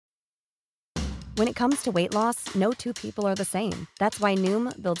When it comes to weight loss, no two people are the same. That's why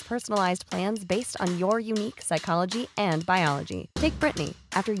Noom builds personalized plans based on your unique psychology and biology. Take Brittany.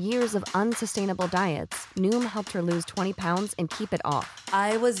 After years of unsustainable diets, Noom helped her lose 20 pounds and keep it off.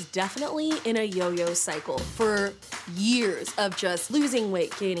 I was definitely in a yo-yo cycle for years of just losing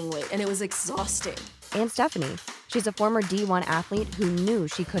weight, gaining weight, and it was exhausting. And Stephanie. She's a former D1 athlete who knew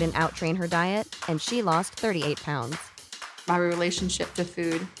she couldn't outtrain her diet, and she lost 38 pounds. My relationship to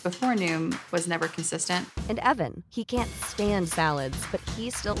food before Noom was never consistent. And Evan, he can't stand salads, but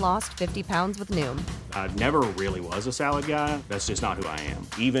he still lost 50 pounds with Noom. I never really was a salad guy. That's just not who I am.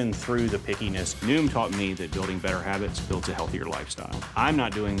 Even through the pickiness, Noom taught me that building better habits builds a healthier lifestyle. I'm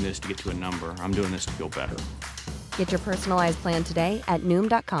not doing this to get to a number. I'm doing this to feel better. Get your personalized plan today at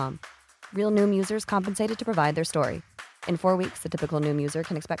Noom.com. Real Noom users compensated to provide their story. In 4 weeks, the typical Noom user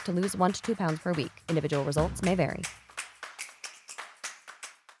can expect to lose 1 to 2 pounds per week. Individual results may vary.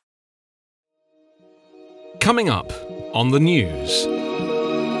 Coming up on the news.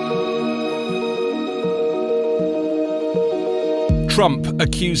 Trump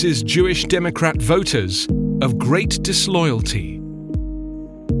accuses Jewish Democrat voters of great disloyalty.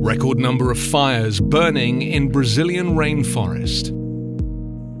 Record number of fires burning in Brazilian rainforest.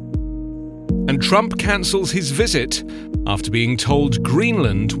 And Trump cancels his visit after being told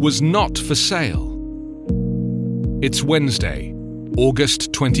Greenland was not for sale. It's Wednesday,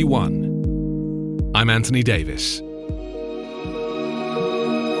 August 21. I'm Anthony Davis.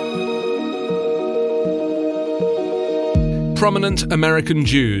 Prominent American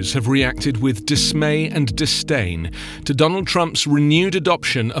Jews have reacted with dismay and disdain to Donald Trump's renewed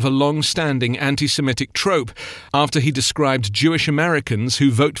adoption of a long-standing anti-Semitic trope after he described Jewish Americans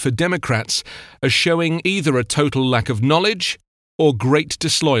who vote for Democrats as showing either a total lack of knowledge or great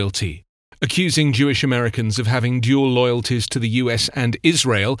disloyalty. Accusing Jewish Americans of having dual loyalties to the US and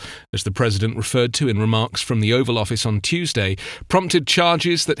Israel, as the president referred to in remarks from the Oval Office on Tuesday, prompted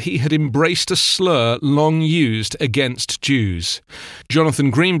charges that he had embraced a slur long used against Jews.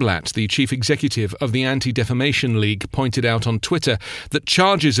 Jonathan Greenblatt, the chief executive of the Anti-Defamation League, pointed out on Twitter that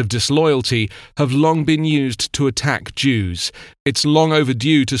charges of disloyalty have long been used to attack Jews. It's long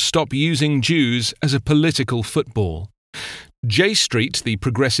overdue to stop using Jews as a political football. J Street, the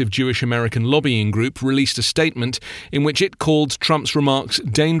progressive Jewish American lobbying group, released a statement in which it called Trump's remarks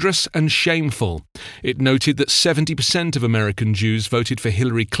dangerous and shameful. It noted that 70% of American Jews voted for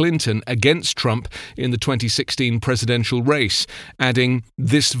Hillary Clinton against Trump in the 2016 presidential race, adding,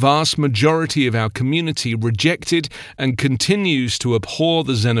 "This vast majority of our community rejected and continues to abhor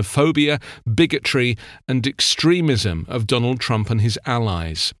the xenophobia, bigotry, and extremism of Donald Trump and his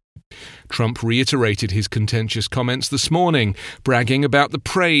allies." Trump reiterated his contentious comments this morning, bragging about the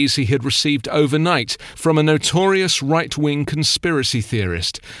praise he had received overnight from a notorious right-wing conspiracy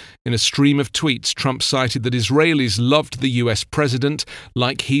theorist. In a stream of tweets, Trump cited that Israelis loved the US president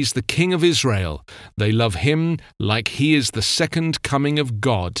like he's the king of Israel. They love him like he is the second coming of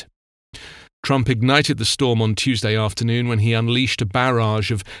God. Trump ignited the storm on Tuesday afternoon when he unleashed a barrage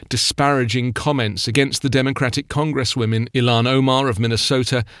of disparaging comments against the Democratic Congresswomen Ilhan Omar of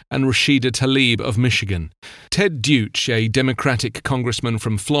Minnesota and Rashida Tlaib of Michigan. Ted Deutsch, a Democratic congressman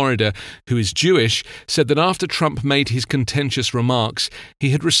from Florida who is Jewish, said that after Trump made his contentious remarks,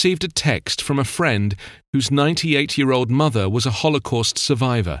 he had received a text from a friend whose 98-year-old mother was a Holocaust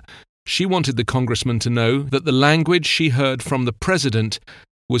survivor. She wanted the congressman to know that the language she heard from the president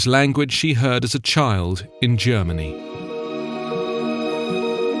was language she heard as a child in Germany.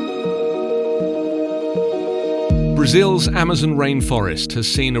 Brazil's Amazon rainforest has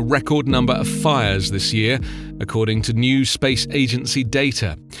seen a record number of fires this year, according to new space agency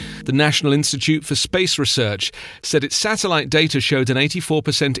data. The National Institute for Space Research said its satellite data showed an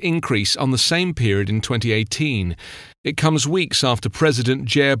 84% increase on the same period in 2018. It comes weeks after President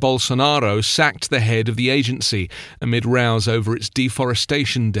Jair Bolsonaro sacked the head of the agency amid rows over its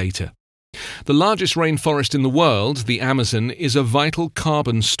deforestation data. The largest rainforest in the world, the Amazon, is a vital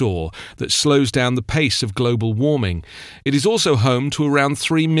carbon store that slows down the pace of global warming. It is also home to around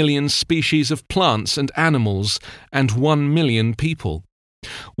 3 million species of plants and animals and 1 million people.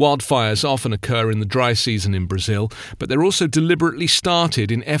 Wildfires often occur in the dry season in Brazil, but they're also deliberately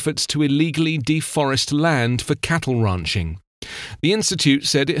started in efforts to illegally deforest land for cattle ranching. The Institute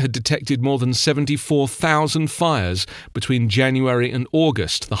said it had detected more than 74,000 fires between January and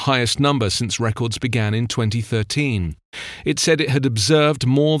August, the highest number since records began in 2013. It said it had observed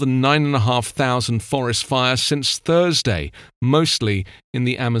more than 9,500 forest fires since Thursday, mostly in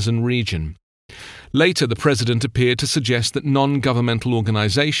the Amazon region. Later, the president appeared to suggest that non-governmental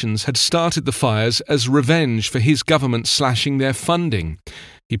organizations had started the fires as revenge for his government slashing their funding.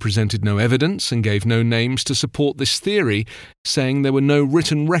 He presented no evidence and gave no names to support this theory, saying there were no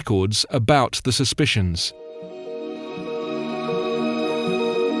written records about the suspicions.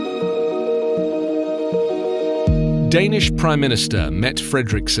 Danish Prime Minister Mette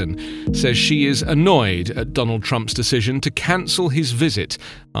Frederiksen says she is annoyed at Donald Trump's decision to cancel his visit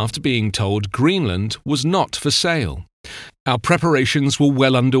after being told Greenland was not for sale. Our preparations were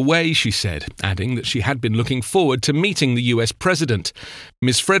well underway, she said, adding that she had been looking forward to meeting the US president.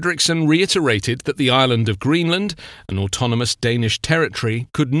 Ms. Frederiksen reiterated that the island of Greenland, an autonomous Danish territory,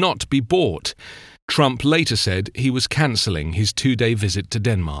 could not be bought. Trump later said he was cancelling his 2-day visit to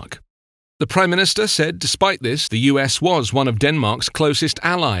Denmark. The Prime Minister said despite this, the US was one of Denmark's closest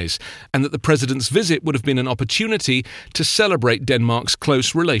allies, and that the President's visit would have been an opportunity to celebrate Denmark's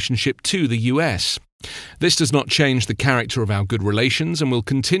close relationship to the US. This does not change the character of our good relations and will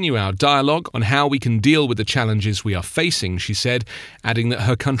continue our dialogue on how we can deal with the challenges we are facing, she said, adding that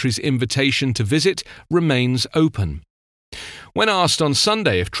her country's invitation to visit remains open. When asked on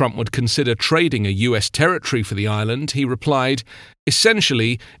Sunday if Trump would consider trading a US territory for the island, he replied,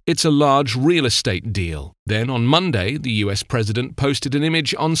 "Essentially, it's a large real estate deal." Then on Monday, the US president posted an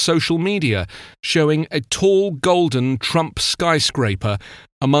image on social media showing a tall golden Trump skyscraper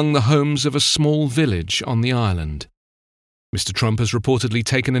among the homes of a small village on the island. Mr. Trump has reportedly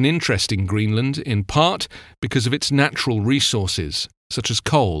taken an interest in Greenland, in part because of its natural resources, such as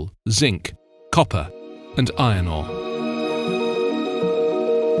coal, zinc, copper, and iron ore.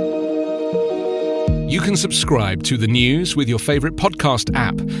 You can subscribe to The News with your favourite podcast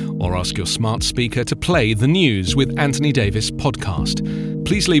app or ask your smart speaker to play The News with Anthony Davis podcast.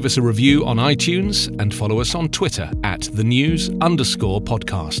 Please leave us a review on iTunes and follow us on Twitter at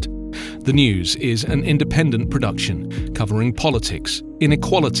 @thenews_podcast. The News is an independent production covering politics,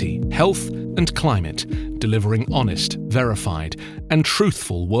 inequality, health and climate, delivering honest, verified and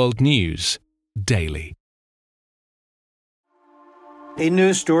truthful world news daily. A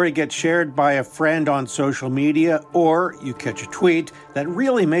news story gets shared by a friend on social media, or you catch a tweet that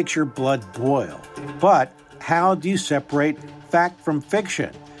really makes your blood boil. But how do you separate fact from fiction?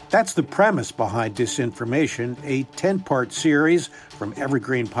 That's the premise behind Disinformation, a 10-part series from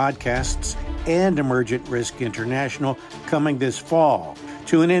Evergreen Podcasts and Emergent Risk International coming this fall.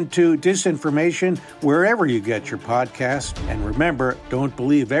 Tune into Disinformation wherever you get your podcasts. And remember, don't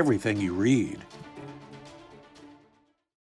believe everything you read.